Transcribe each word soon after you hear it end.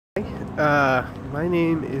My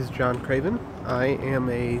name is John Craven. I am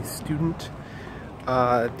a student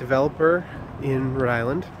developer in Rhode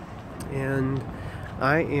Island, and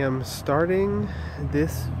I am starting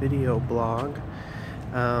this video blog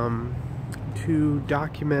to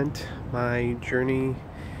document my journey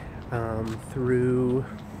through,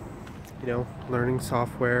 learning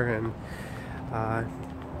software and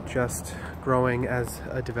just growing as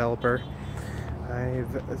a developer.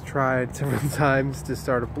 I've tried several times to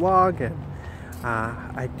start a blog, and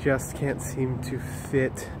I just can't seem to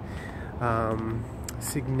fit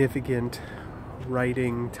significant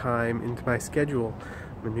writing time into my schedule.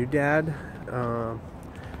 I'm a new dad,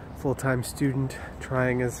 full-time student,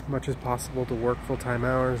 trying as much as possible to work full-time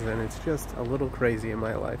hours, and it's just a little crazy in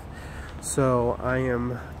my life. So I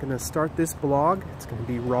am going to start this blog. It's going to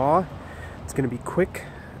be raw, it's going to be quick,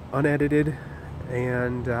 unedited,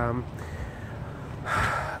 and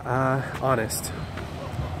honest.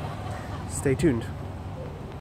 Stay tuned.